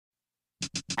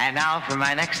And now for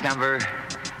my next number,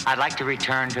 I'd like to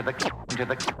return to the classic.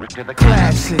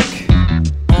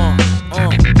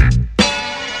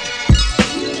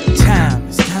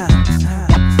 Times.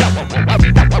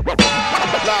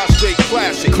 Live straight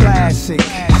classic. Classic.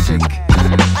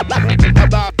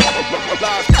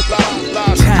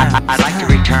 I'd like to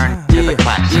return to the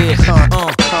classic.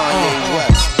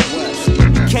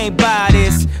 You can't buy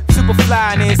this super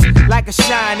flyness, like a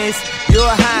shyness. Your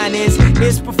highness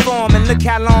is performing. Look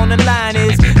how long the line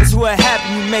is. That's what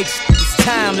happened. You make it's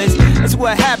timeless. That's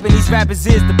what happened. These rappers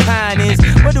is the pioneers.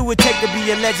 What do it take to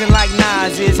be a legend like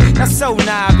Nas is? Not so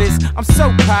novice. I'm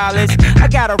so polished. I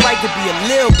got a right to be a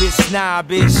little bit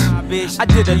snobbish. I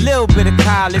did a little bit of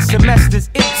college semesters.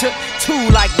 It took 2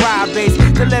 like Rob Bass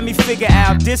to let me figure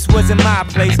out this wasn't my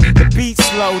place. The beat's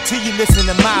slow till you listen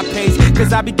to my pace.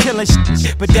 Cause I be killing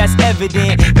shit, but that's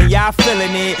evident. And y'all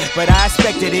feeling it, but I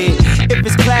expected it. If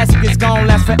it's classic, it's gon'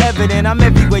 last forever. Then I'm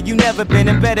everywhere you never been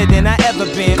and better than I ever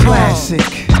been. Classic.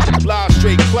 Live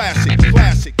straight classic.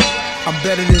 I'm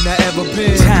better than I ever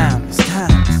been. Times.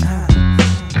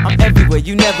 I'm everywhere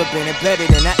you never been and better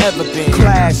than I ever been.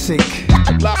 Classic.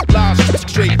 Live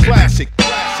straight classic.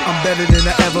 I'm better than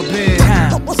I ever been.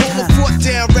 Hold the fort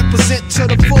down, represent to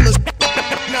the fullest.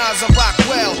 Nas, I rock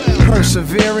well.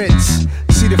 Perseverance.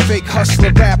 See the fake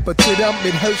hustler rapper, to them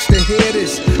it hurts to hear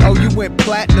this. Oh, you went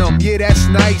platinum, yeah, that's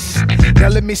nice. Now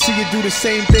let me see you do the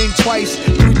same thing twice,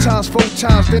 3 times, 4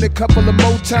 times, then a couple of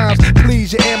more times.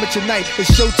 Please, your amateur night,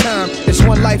 it's showtime. It's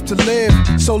one life to live,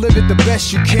 so live it the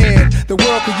best you can. The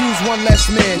world could use one less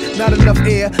man. Not enough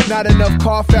air, not enough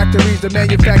car factories to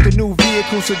manufacture new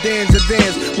vehicles, sedans, and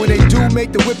vans. When they do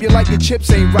make the whip, you like your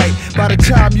chips ain't right. By the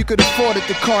time you could afford it,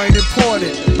 the car ain't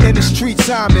important. In the street,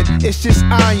 Simon, it's just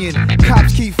iron.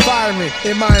 Cops keep firing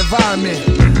in my environment,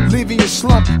 leaving you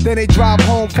slump. Then they drive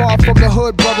home far from the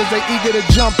hood, brothers they eager to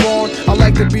jump on. I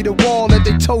like to be the wall that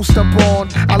they toast up on.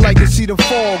 I like to see them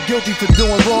fall, guilty for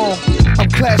doing wrong. I'm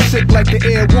classic like the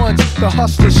Air Ones, the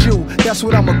hustler shoe. That's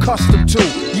what I'm accustomed to.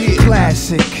 Yeah,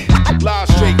 classic. Live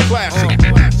straight classic.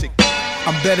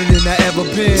 I'm better than I ever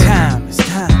been. Times.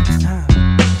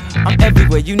 I'm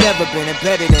everywhere you never been and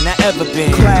better than I ever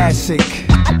been. Classic.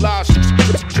 Live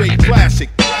straight classic.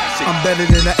 I'm better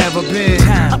than I ever been.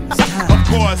 Of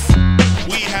course,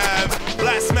 we have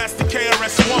Blastmaster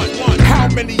KRS-One. How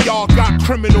many y'all got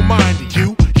criminal minded?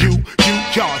 You,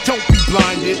 y'all don't be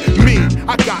blinded. Me,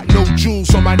 I got no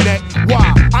jewels on my neck.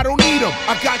 Why? I don't need them.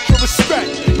 I got your respect.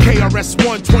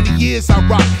 KRS-One, 20 years I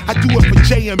rock. I do it for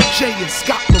JMJ and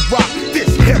Scott LaRock. This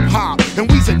hip hop, and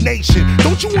we's a nation.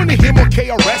 Don't you wanna hear more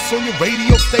KRS on your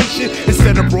radio station?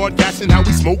 Instead of broadcasting how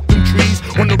we smoke them trees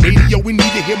on the radio, we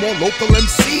need to hear more local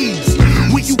MCs.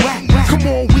 Where you at? Come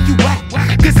on, where you at?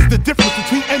 This is the difference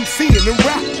between MCing and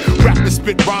rap. Rappers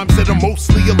spit rhymes that are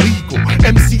mostly illegal.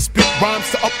 MC spit rhymes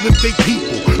to uplift their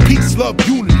people. Peace, love,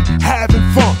 unity, having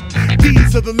fun.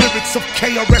 These are the lyrics of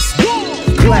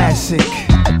KRS-One. Classic.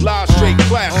 Live straight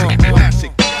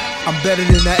classic. I'm better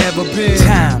than I ever been.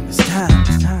 Times.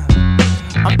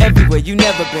 I'm everywhere you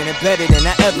never been and better than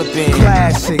I ever been.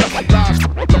 Classic.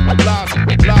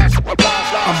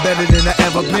 I'm better than I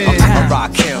ever been. I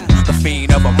rock him, the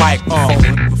fiend of a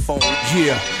microphone.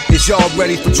 Yeah. Is y'all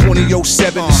ready for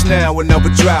 2007? It's now another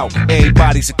drought.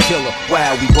 Everybody's a killer.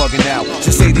 Wow, we bugging out.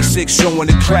 Since 86, showing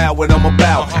the crowd what I'm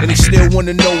about. And they still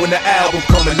wanna know when the album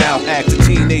coming out. Ask the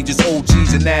teenagers,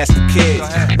 OGs, and ask the kids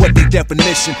what their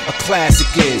definition of classic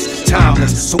is.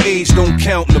 Timeless, so age don't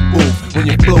count in the booth. When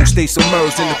your flow stays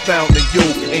submerged in the fountain of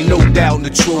youth, ain't no doubt in the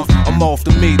truth. I'm off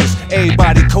the meters.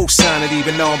 Everybody co-sign it,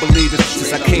 even non-believers.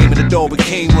 Since I came in the door,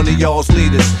 became one of y'all's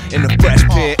leaders. In the fresh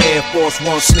pair of Air Force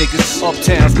One sneakers.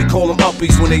 Uptowns, we call them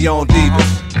uppies when they on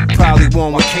divas. Probably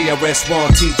one with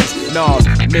KRS-One teachers. Nas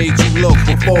made you look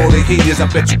before the heaters. I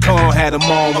bet you Khan had him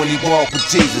on when he walked with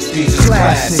Jesus. Jesus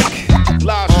classic.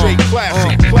 Live straight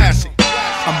classic.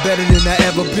 I'm better than I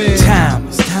ever been.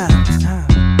 Times.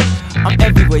 I'm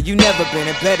everywhere you never been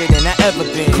and better than I ever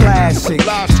been. Classic.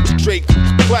 Live straight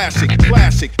classic.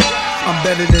 I'm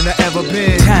better than I ever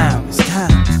been. Times.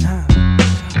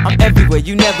 I'm everywhere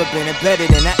you never been and better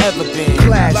than I ever been.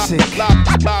 Classic.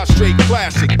 Live straight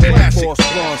classic. Air Force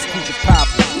Ones, keep it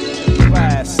poppin'.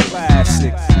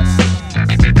 Classic.